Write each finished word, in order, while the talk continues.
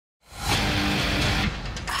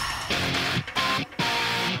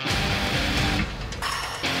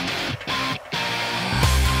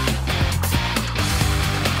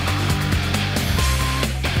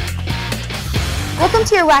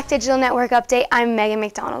Welcome to your WAC Digital Network update. I'm Megan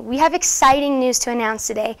McDonald. We have exciting news to announce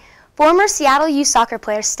today. Former Seattle U soccer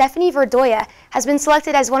player Stephanie Verdoia has been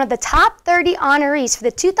selected as one of the top 30 honorees for the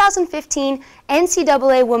 2015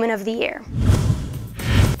 NCAA Woman of the Year.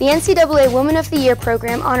 The NCAA Woman of the Year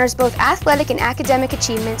program honors both athletic and academic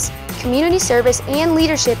achievements, community service, and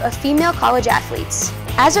leadership of female college athletes.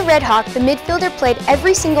 As a Red Hawk, the midfielder played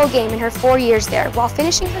every single game in her 4 years there while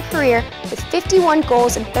finishing her career with 51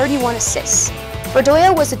 goals and 31 assists.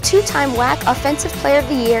 Verdoia was a two-time WAC Offensive Player of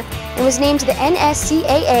the Year and was named to the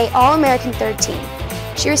NCAA All-American Third Team.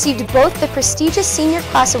 She received both the prestigious Senior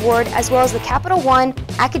Class Award as well as the Capital One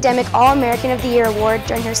Academic All-American of the Year Award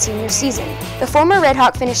during her senior season. The former Red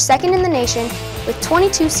Hawk finished second in the nation with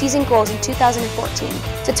 22 season goals in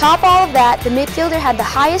 2014. To top all of that, the midfielder had the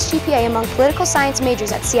highest GPA among political science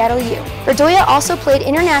majors at Seattle U. Verdoia also played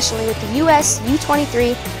internationally with the U.S.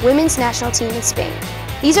 U23 women's national team in Spain.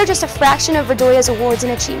 These are just a fraction of Verdoia's awards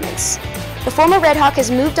and achievements. The former Red Hawk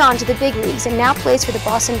has moved on to the big leagues and now plays for the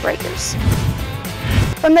Boston Breakers.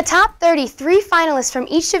 From the top 30, 3 finalists from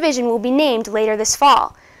each division will be named later this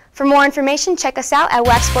fall. For more information, check us out at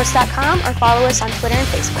wacsports.com or follow us on Twitter and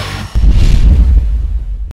Facebook.